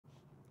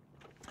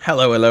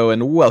Hello, hello,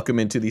 and welcome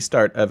into the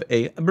start of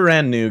a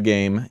brand new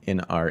game in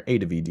our A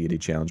to V Deity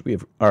Challenge. We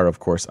are, of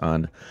course,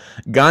 on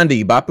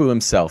Gandhi, Bapu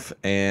himself,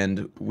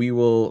 and we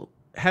will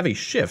have a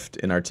shift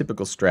in our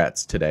typical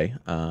strats today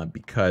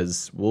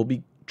because we'll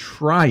be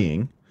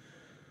trying,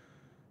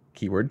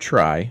 keyword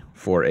try,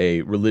 for a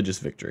religious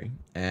victory.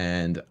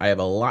 And I have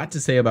a lot to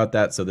say about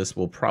that, so this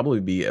will probably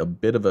be a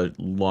bit of a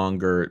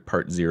longer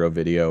part 0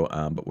 video,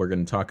 but we're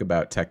going to talk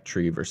about tech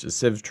tree versus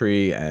civ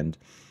tree and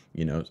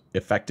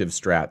effective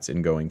strats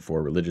in going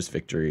for religious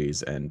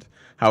victories and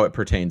how it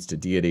pertains to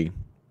deity,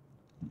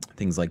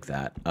 things like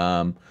that.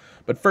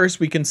 But first,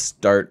 we can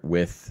start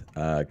with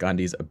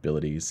Gandhi's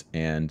abilities,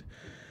 and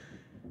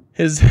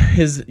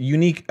his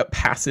unique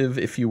passive,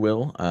 if you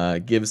will,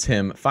 gives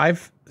him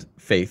 5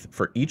 faith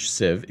for each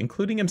civ,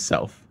 including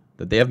himself,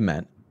 that they have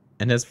met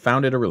and has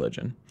founded a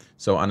religion.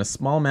 So on a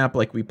small map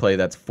like we play,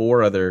 that's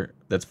 4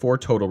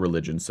 total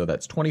religions. So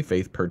that's 20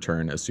 faith per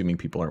turn, assuming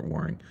people aren't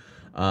warring.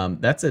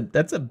 That's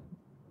a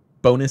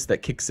bonus that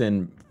kicks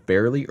in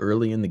fairly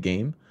early in the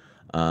game,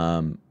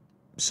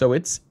 so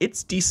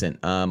it's decent.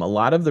 A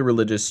lot of the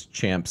religious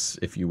champs,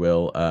 if you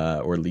will,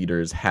 or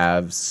leaders,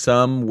 have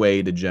some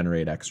way to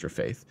generate extra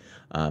faith,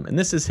 and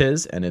this is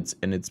his, and it's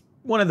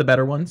one of the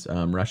better ones.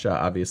 Russia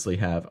obviously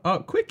have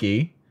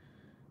quickie.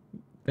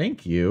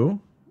 Thank you.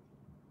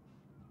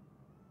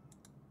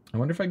 I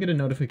wonder if I get a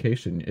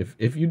notification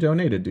if you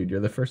donated, dude.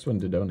 You're the first one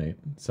to donate.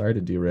 Sorry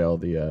to derail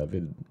the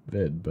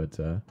vid, but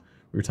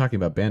we were talking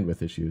about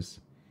bandwidth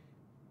issues,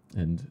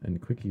 and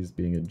Quickie's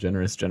being a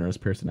generous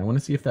person. I want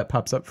to see if that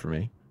pops up for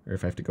me, or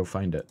if I have to go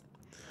find it.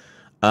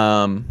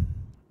 Anywho,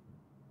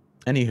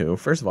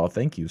 first of all,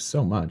 thank you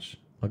so much.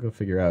 I'll go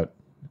figure out.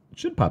 It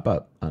should pop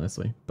up,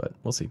 honestly, but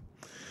we'll see.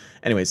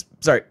 Anyways,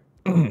 sorry.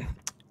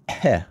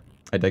 I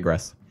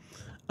digress.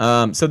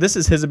 So this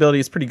is his ability.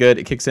 It's pretty good.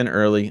 It kicks in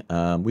early.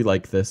 We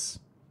like this.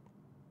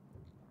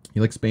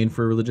 You like Spain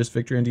for religious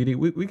victory and deity?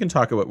 We can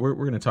talk about, we're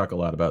going to talk a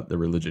lot about the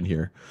religion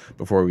here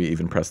before we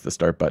even press the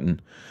start button.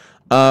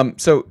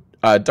 So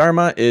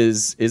Dharma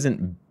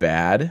isn't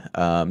bad.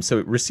 So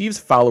it receives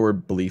follower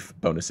belief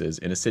bonuses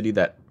in a city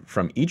that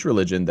from each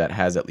religion that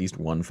has at least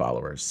 1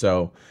 follower.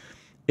 So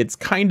it's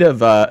kind of,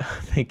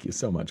 thank you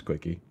so much,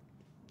 Quickie.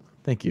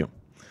 Thank you.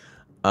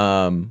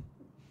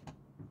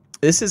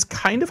 This is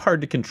kind of hard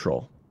to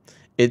control.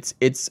 It's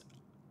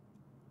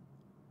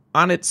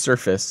on its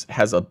surface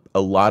has a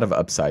lot of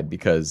upside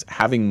because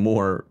having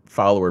more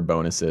follower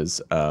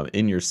bonuses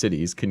in your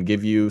cities can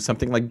give you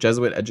something like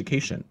Jesuit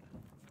education.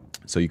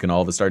 So you can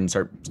all of a sudden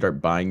start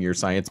buying your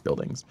science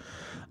buildings.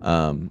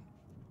 But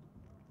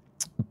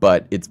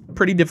it's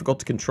pretty difficult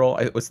to control.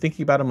 I was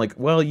thinking about it, I'm like,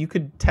 well, you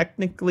could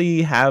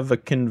technically have a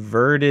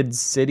converted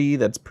city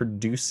that's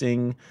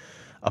producing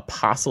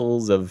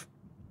apostles of,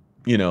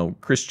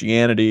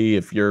 Christianity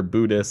if you're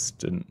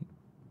Buddhist, and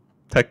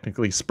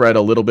technically spread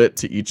a little bit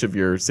to each of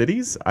your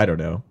cities. I don't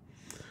know.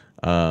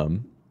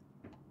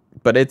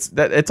 But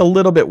it's a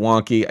little bit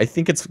wonky. I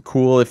think it's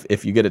cool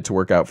if you get it to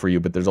work out for you,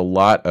 but there's a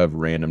lot of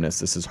randomness.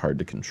 This is hard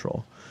to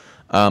control.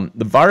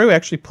 The Varu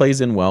actually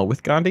plays in well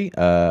with Gandhi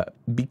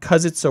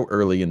because it's so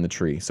early in the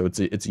tree. So it's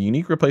a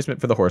unique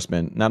replacement for the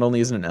horseman. Not only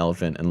is it an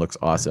elephant and looks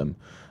awesome,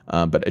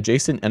 but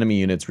adjacent enemy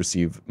units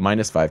receive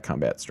 -5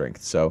 combat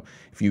strength. So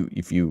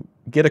if you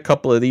get a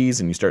couple of these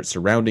and you start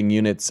surrounding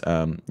units,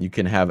 you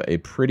can have a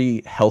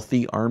pretty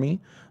healthy army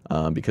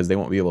because they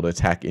won't be able to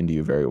attack into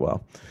you very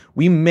well.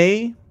 We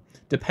may,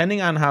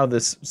 depending on how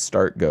this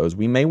start goes,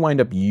 we may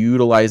wind up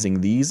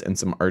utilizing these and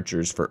some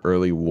archers for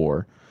early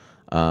war.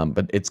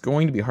 But it's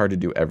going to be hard to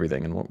do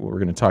everything, and we're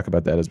going to talk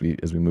about that as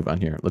we move on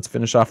here. Let's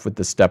finish off with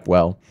the step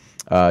well.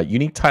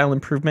 Unique tile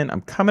improvement.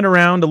 I'm coming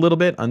around a little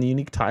bit on the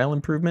unique tile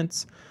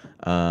improvements.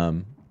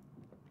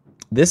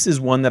 This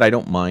is one that I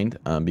don't mind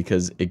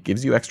because it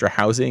gives you extra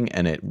housing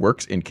and it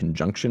works in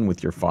conjunction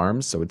with your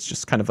farms, so it's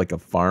just kind of like a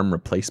farm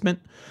replacement.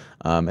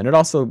 And it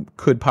also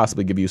could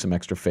possibly give you some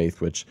extra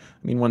faith, which,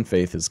 I mean, 1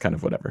 faith is kind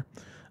of whatever.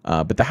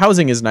 But the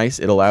housing is nice.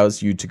 It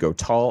allows you to go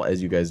tall.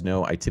 As you guys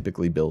know, I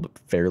typically build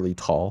fairly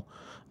tall.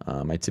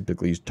 I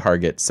typically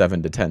target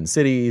 7 to 10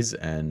 cities,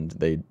 and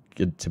they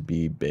get to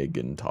be big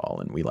and tall,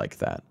 and we like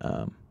that.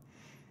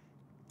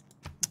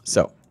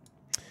 So,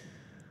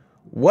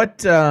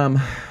 what?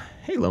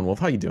 Hey, Lone Wolf,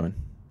 how you doing?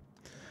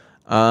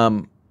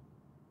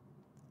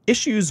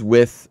 Issues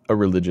with a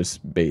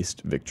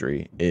religious-based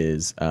victory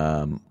is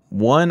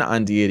one,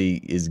 on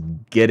deity is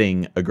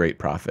getting a great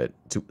profit.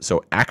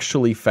 So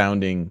actually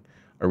founding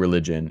a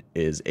religion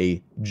is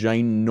a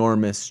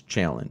ginormous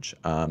challenge.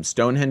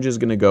 Stonehenge is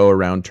going to go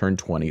around turn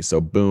 20, so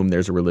boom,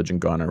 there's a religion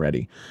gone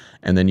already.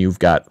 And then you've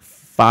got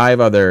 4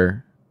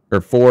 other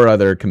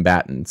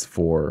combatants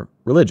for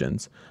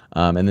religions.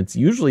 And it's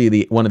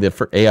usually one of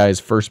the AI's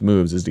first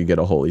moves is to get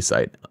a holy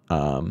site.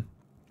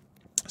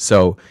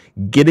 So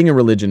getting a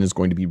religion is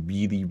going to be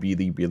really,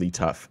 really, really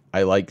tough.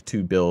 I like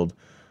to build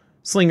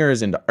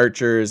slingers into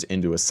archers,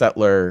 into a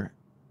settler,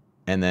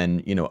 and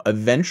then,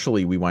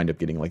 eventually we wind up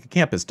getting like a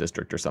campus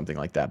district or something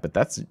like that. But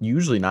that's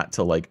usually not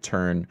till like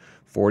turn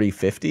 40,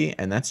 50,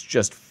 and that's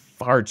just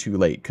far too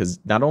late, because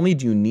not only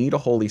do you need a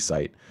holy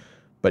site,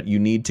 but you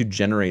need to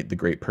generate the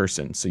great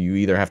person. So you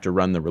either have to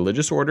run the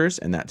religious orders,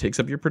 and that takes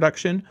up your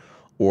production,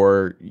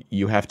 or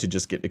you have to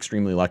just get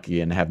extremely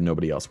lucky and have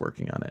nobody else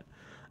working on it.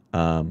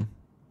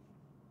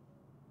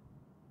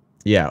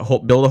 Yeah,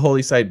 build a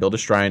holy site, build a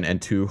shrine,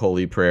 and 2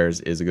 holy prayers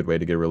is a good way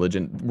to get a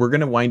religion. We're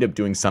going to wind up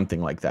doing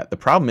something like that. The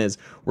problem is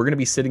we're going to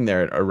be sitting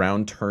there at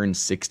around turn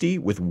 60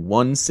 with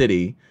 1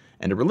 city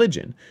and a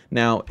religion.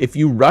 Now, if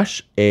you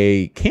rush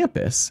a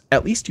campus,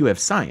 at least you have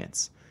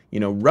science. You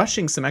know,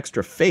 rushing some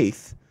extra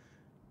faith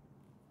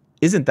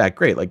isn't that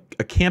great. Like,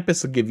 a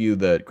campus will give you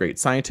the great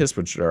scientists,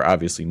 which there are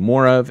obviously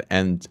more of,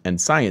 and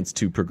science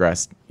to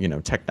progress, you know,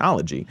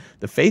 technology.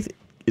 The faith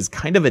is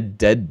kind of a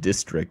dead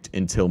district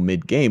until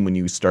mid-game when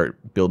you start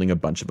building a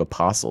bunch of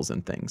apostles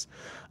and things.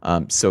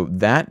 So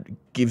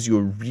that gives you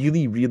a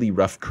really, really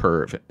rough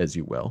curve, as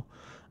you will.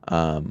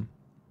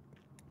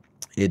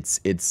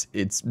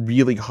 It's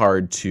really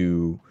hard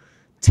to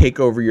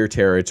take over your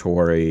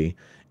territory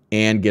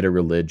and get a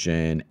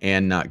religion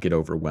and not get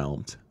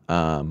overwhelmed.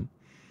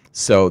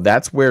 So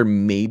that's where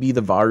maybe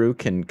the Varu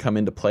can come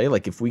into play.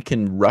 Like, if we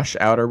can rush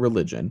out our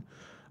religion,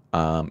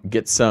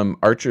 get some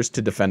archers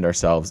to defend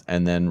ourselves,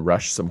 and then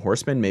rush some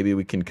horsemen, maybe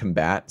we can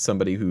combat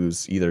somebody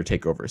who's either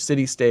take over a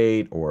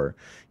city-state or,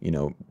 you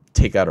know,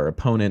 take out our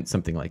opponent,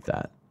 something like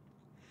that.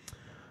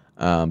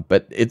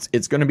 But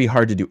it's going to be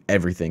hard to do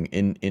everything.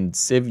 In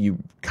Civ, you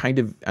kind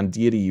of, on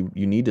Deity,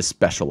 you need to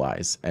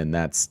specialize, and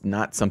that's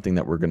not something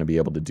that we're going to be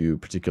able to do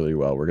particularly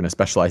well. We're going to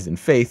specialize in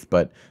faith,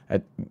 but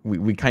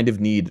we kind of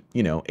need,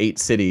 you know, 8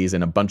 cities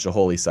and a bunch of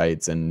holy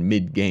sites and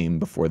mid-game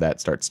before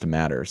that starts to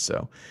matter.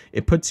 So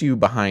it puts you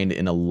behind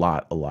in a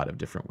lot of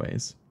different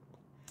ways.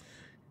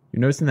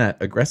 You're noticing that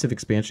aggressive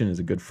expansion is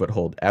a good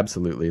foothold.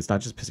 Absolutely. It's not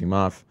just pissing them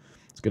off.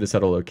 It's good to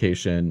settle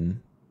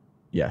location.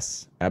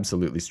 Yes,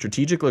 absolutely.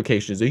 Strategic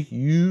location is a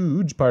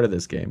huge part of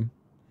this game.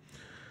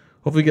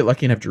 Hopefully get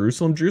lucky and have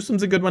Jerusalem.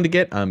 Jerusalem's a good one to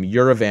get.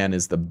 Yerevan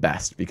is the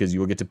best because you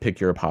will get to pick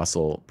your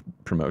apostle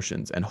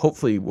promotions, and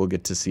hopefully we'll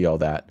get to see all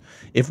that.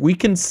 If we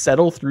can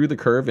settle through the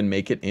curve and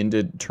make it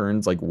into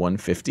turns like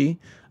 150,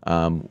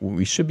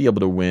 we should be able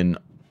to win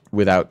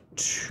without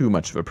too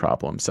much of a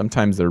problem.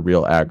 Sometimes they're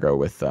real aggro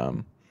with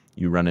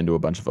you run into a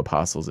bunch of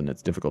apostles and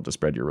it's difficult to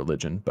spread your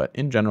religion, but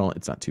in general,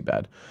 it's not too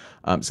bad.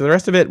 So the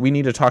rest of it, we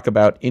need to talk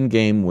about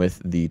in-game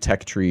with the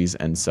tech trees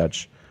and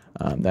such.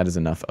 That is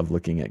enough of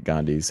looking at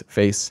Gandhi's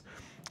face.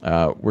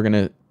 We're going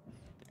to,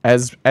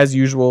 as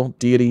usual,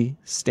 deity,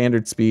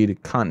 standard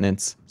speed,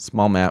 continents,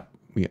 small map.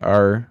 We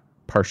are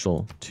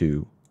partial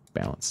to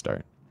balanced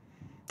start.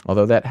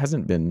 Although that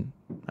hasn't been,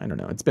 I don't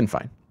know, it's been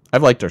fine.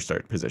 I've liked our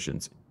start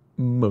positions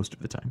most of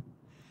the time.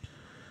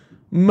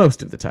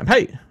 Most of the time.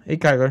 Hey,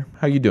 Kyler,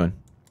 how you doing?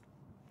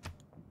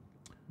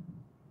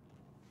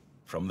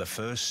 From the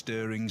first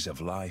stirrings of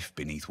life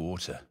beneath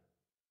water,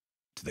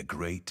 to the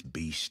great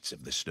beasts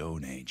of the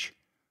Stone Age,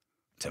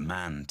 to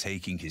man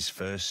taking his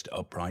first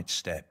upright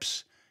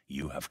steps,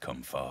 you have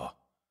come far.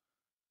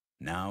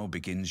 Now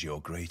begins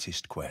your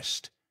greatest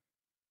quest,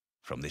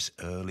 from this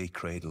early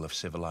cradle of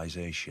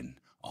civilization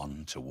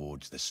on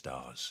towards the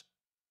stars.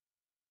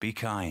 Be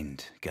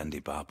kind, Gandhi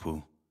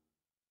Bapu,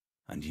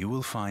 and you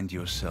will find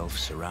yourself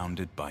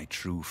surrounded by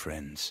true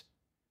friends.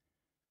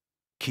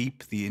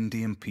 Keep the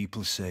Indian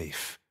people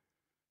safe,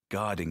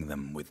 guarding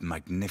them with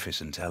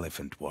magnificent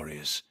elephant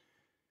warriors.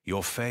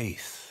 Your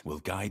faith will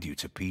guide you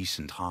to peace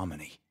and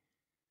harmony.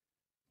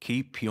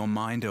 Keep your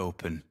mind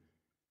open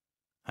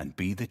and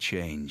be the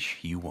change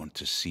you want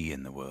to see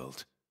in the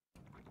world.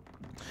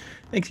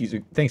 Thanks,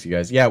 you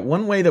guys. Yeah,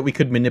 one way that we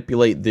could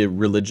manipulate the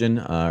religion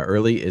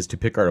early is to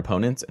pick our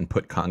opponents and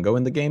put Congo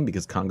in the game,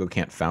 because Congo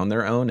can't found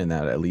their own, and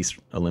that at least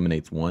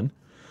eliminates one.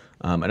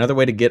 Another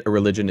way to get a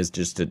religion is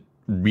just to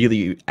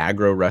really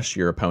aggro rush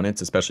your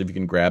opponents, especially if you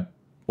can grab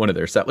one of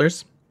their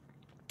settlers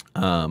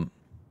and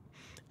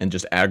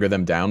just aggro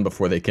them down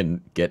before they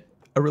can get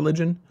a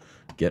religion,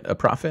 get a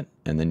prophet,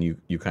 and then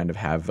you kind of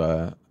have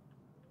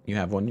you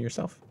have one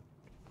yourself.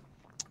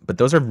 But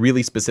those are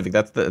really specific.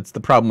 That's the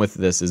problem with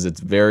this, is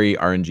it's very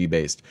RNG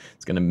based.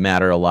 It's going to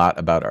matter a lot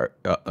about our.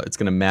 It's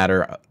going to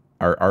matter.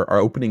 Our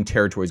opening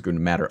territory is going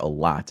to matter a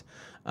lot,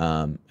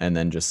 and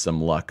then just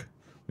some luck.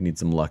 We need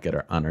some luck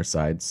on our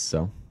sides.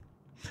 So,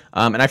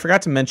 and I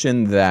forgot to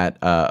mention that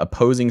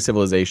opposing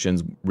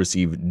civilizations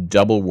receive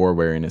double war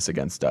wariness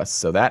against us.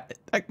 So that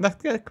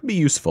could be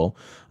useful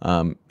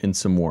in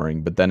some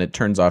warring. But then it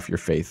turns off your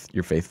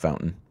faith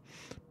fountain.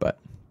 But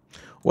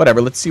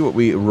whatever. Let's see what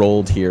we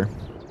rolled here.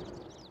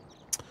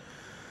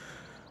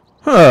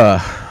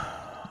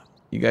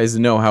 You guys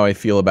know how I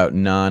feel about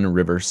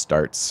non-river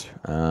starts,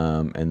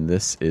 and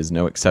this is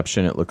no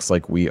exception. It looks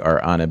like we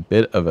are on a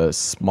bit of a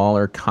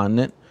smaller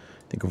continent.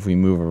 I think if we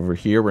move over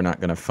here, we're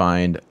not going to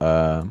find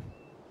a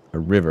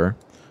river.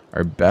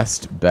 Our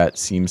best bet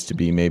seems to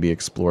be maybe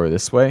explore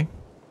this way.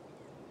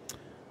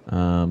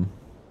 You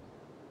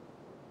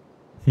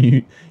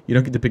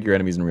don't get to pick your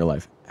enemies in real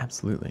life.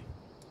 Absolutely.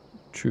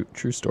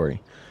 True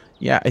story.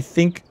 Yeah,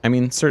 I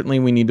mean, certainly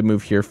we need to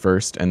move here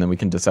first, and then we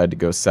can decide to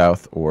go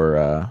south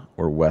or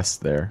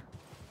west there.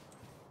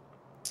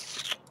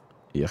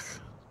 Yuck.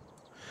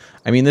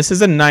 I mean, this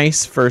is a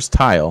nice first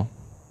tile.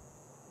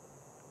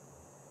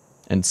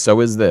 And so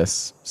is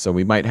this. So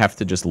we might have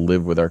to just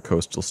live with our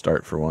coastal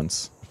start for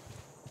once.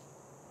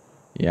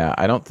 Yeah,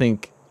 I don't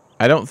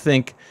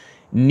think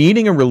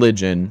needing a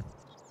religion,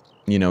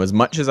 you know, as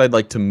much as I'd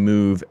like to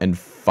move and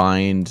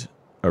find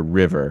a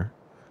river,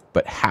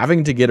 but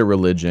having to get a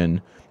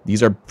religion,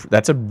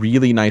 that's a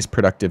really nice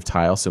productive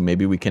tile. So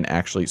maybe we can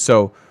actually,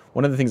 so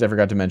one of the things I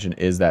forgot to mention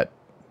is that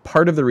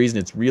part of the reason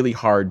it's really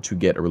hard to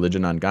get a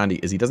religion on Gandhi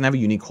is he doesn't have a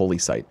unique holy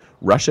site.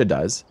 Russia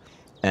does,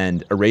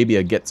 and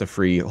Arabia gets a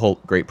free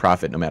great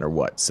prophet no matter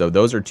what. So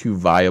those are two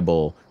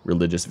viable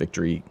religious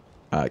victory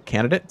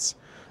candidates.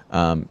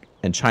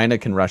 And China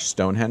can rush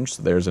Stonehenge,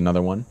 so there's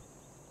another one.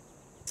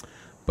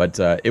 But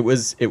it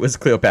was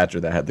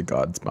Cleopatra that had the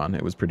god spawn.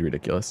 It was pretty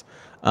ridiculous.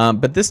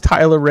 But this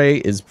tile array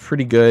is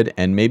pretty good,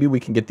 and maybe we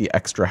can get the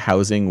extra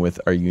housing with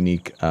our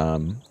unique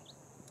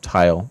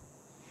tile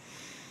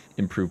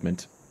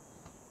improvement.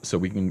 So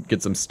we can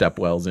get some step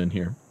wells in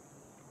here.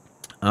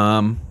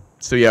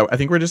 So yeah, I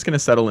think we're just going to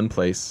settle in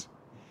place.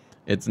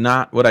 It's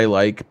not what I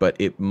like, but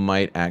it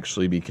might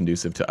actually be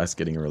conducive to us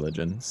getting a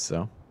religion.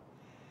 So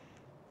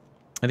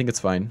I think it's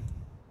fine.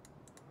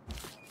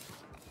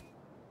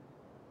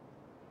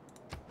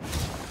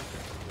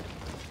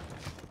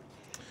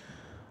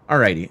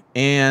 Alrighty,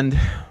 and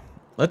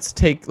let's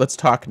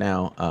talk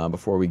now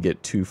before we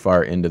get too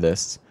far into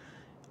this.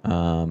 Do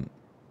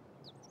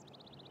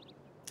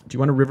you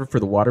want a river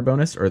for the water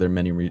bonus, or are there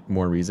many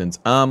more reasons?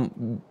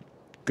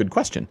 Good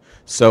question.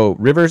 So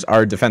rivers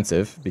are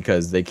defensive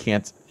because they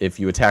can't, if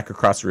you attack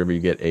across the river,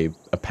 you get a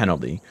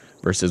penalty,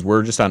 versus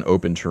we're just on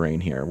open terrain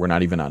here. We're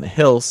not even on a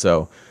hill,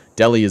 so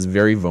Delhi is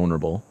very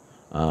vulnerable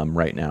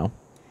right now.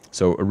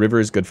 So a river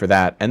is good for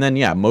that. And then,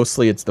 yeah,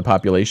 mostly it's the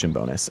population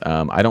bonus.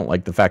 I don't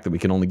like the fact that we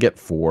can only get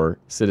 4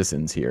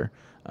 citizens here.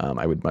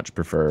 I would much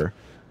prefer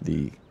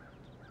the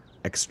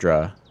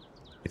extra.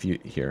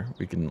 Here,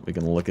 we can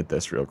look at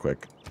this real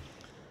quick.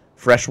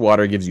 Fresh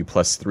water gives you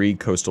 +3.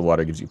 Coastal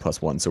water gives you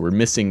 +1. So we're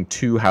missing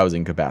 2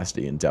 housing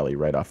capacity in Delhi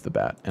right off the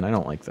bat, and I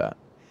don't like that.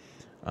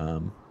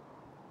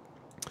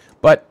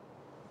 But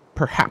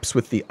perhaps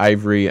with the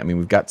ivory, I mean,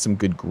 we've got some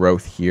good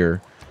growth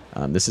here.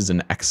 This is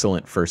an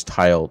excellent first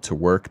tile to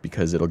work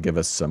because it'll give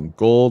us some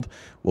gold.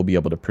 We'll be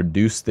able to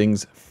produce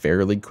things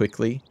fairly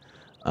quickly.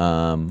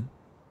 Yeah,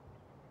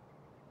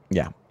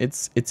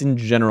 it's in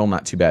general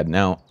not too bad.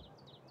 Now,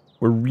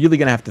 we're really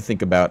going to have to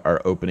think about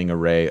our opening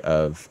array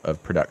of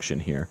production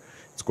here.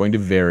 It's going to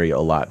vary a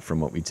lot from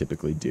what we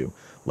typically do.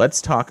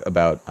 Let's talk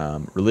about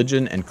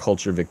religion and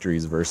culture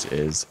victories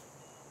versus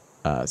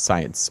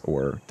science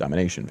or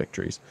domination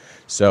victories.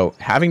 So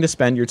having to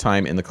spend your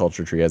time in the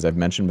culture tree, as I've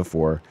mentioned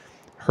before,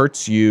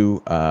 hurts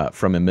you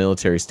from a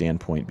military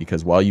standpoint,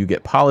 because while you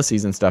get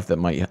policies and stuff that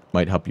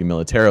might help you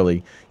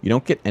militarily, you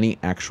don't get any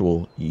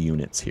actual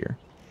units here.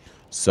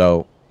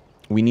 So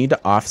we need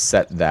to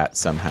offset that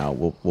somehow.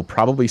 We'll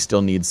probably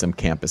still need some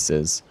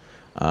campuses,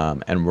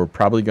 and we're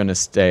probably going to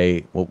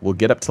stay. We'll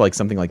get up to like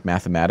something like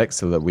mathematics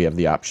so that we have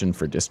the option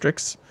for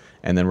districts,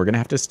 and then we're going to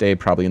have to stay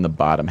probably in the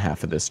bottom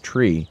half of this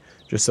tree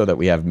just so that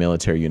we have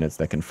military units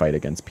that can fight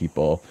against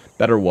people,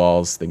 better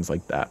walls, things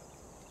like that.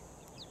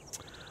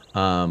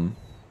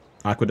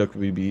 Aqueduct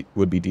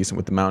would be decent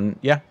with the mountain.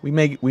 Yeah, we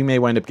may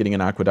wind up getting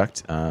an aqueduct.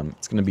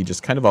 It's going to be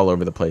just kind of all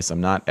over the place.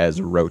 I'm not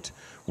as rote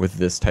with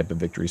this type of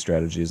victory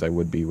strategy as I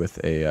would be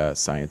with a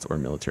science or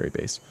military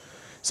base.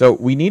 So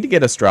we need to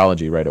get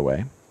astrology right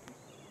away,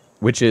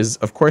 which is,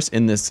 of course,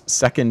 in this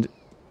second.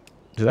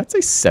 Did that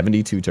say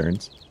 72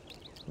 turns?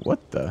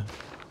 What the?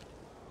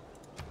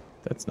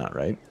 That's not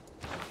right.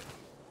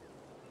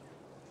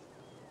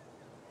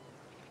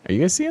 Are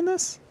you guys seeing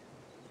this?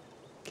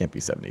 Can't be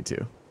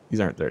 72. These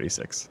aren't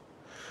 36.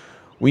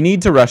 We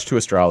need to rush to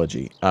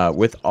astrology.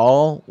 With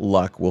all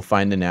luck, we'll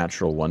find a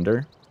natural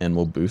wonder and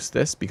we'll boost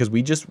this, because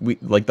we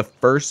like the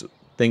first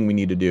thing we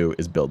need to do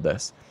is build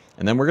this.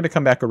 And then we're going to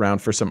come back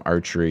around for some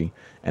archery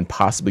and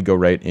possibly go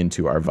right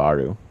into our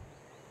Varu.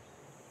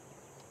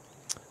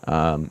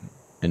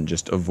 And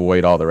just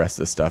avoid all the rest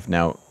of the stuff.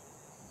 Now,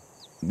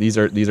 these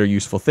are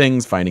useful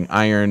things. Finding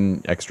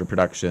iron, extra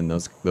production,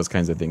 those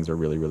kinds of things are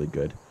really, really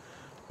good.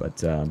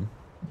 But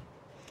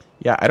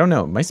yeah, I don't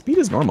know. My speed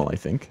is normal, I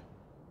think.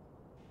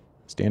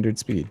 Standard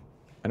speed.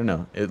 I don't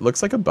know. It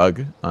looks like a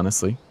bug,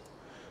 honestly.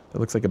 It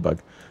looks like a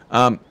bug.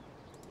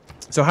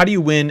 So how do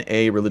you win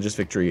a religious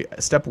victory?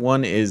 Step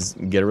 1 is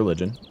get a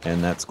religion,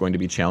 and that's going to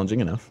be challenging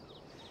enough.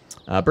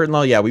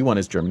 Burton-Law, yeah, we won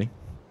as Germany.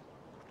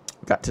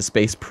 Got to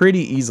space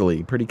pretty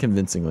easily, pretty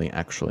convincingly,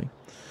 actually.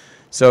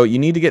 So you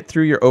need to get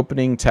through your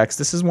opening text.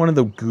 This is one of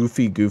the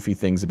goofy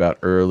things about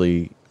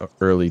early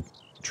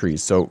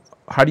trees. So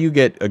how do you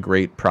get a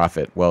great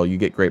prophet? Well, you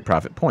get great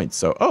prophet points.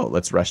 So,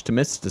 let's rush to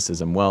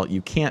mysticism. Well,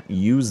 you can't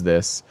use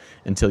this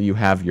until you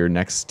have your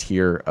next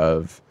tier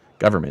of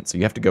government. So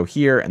you have to go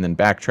here and then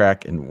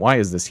backtrack. And why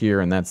is this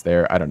here and that's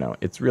there? I don't know.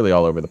 It's really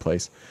all over the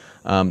place.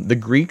 The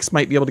Greeks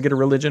might be able to get a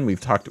religion.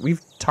 We've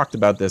talked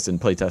about this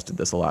and play tested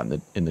this a lot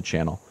in the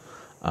channel.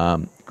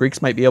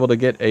 Greeks might be able to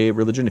get a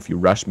religion if you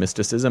rush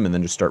mysticism and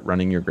then just start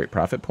running your great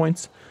prophet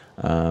points.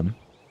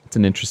 It's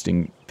an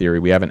interesting theory.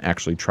 We haven't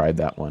actually tried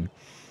that one.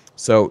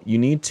 So you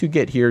need to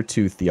get here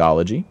to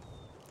theology,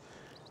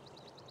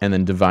 and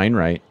then divine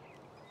right,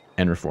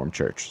 and Reformed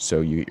Church.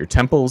 So you get your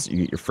temples, you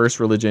get your first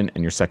religion,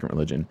 and your second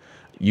religion.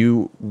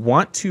 You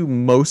want to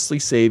mostly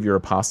save your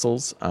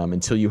apostles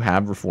until you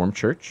have Reformed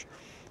Church.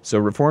 So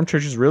Reformed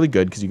Church is really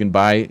good because you can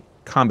buy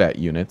combat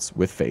units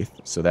with faith.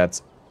 So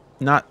that's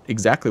not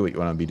exactly what you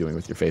want to be doing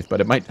with your faith,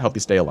 but it might help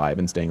you stay alive,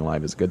 and staying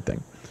alive is a good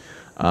thing.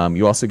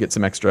 You also get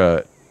some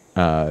extra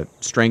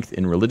strength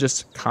in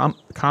religious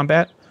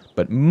combat,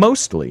 but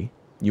mostly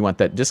you want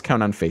that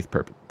discount on faith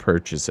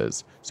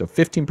purchases. So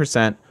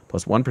 15%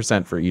 plus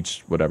 1% for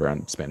each whatever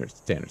on standard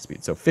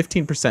speed. So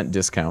 15%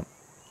 discount.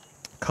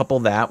 Couple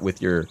that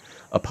with your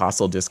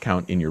apostle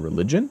discount in your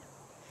religion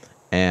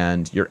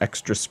and your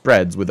extra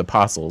spreads with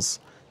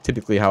apostles.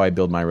 Typically how I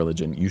build my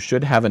religion, you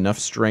should have enough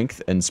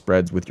strength and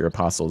spreads with your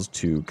apostles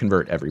to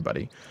convert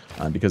everybody,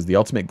 because the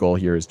ultimate goal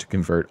here is to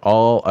convert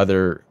all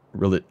other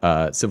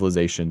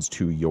civilizations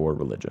to your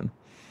religion.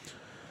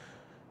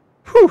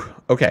 Whew.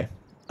 Okay.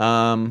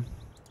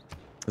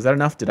 Is that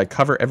enough? Did I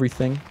cover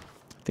everything?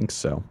 I think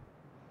so.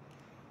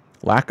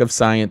 Lack of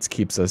science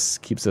keeps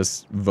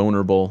us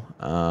vulnerable.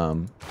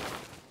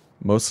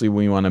 Mostly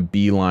we want to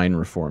beeline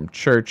Reformed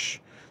Church,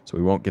 so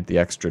we won't get the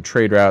extra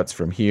trade routes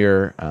from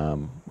here,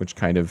 which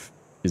kind of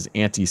is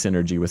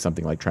anti-synergy with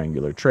something like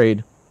triangular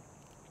trade.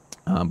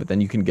 But then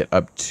you can get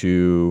up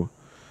to,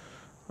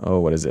 oh,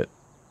 what is it?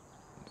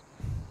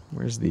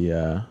 Where's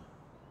the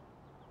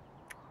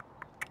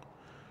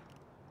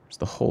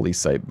holy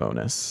site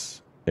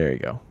bonus? There you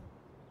go.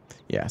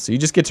 Yeah, so you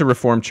just get to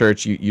Reformed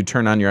Church. You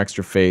turn on your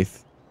extra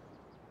faith.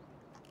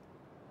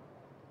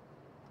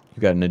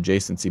 You've got an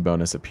adjacency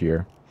bonus up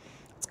here.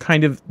 It's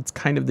kind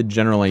of the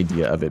general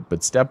idea of it,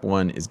 but step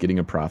one is getting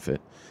a prophet,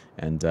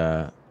 and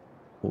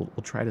we'll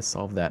try to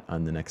solve that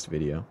on the next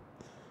video.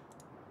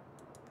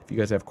 If you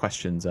guys have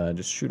questions,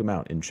 just shoot them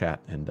out in chat,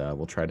 and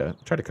we'll try to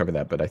cover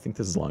that. But I think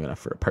this is long enough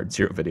for a part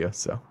 0 video.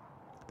 So,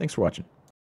 thanks for watching.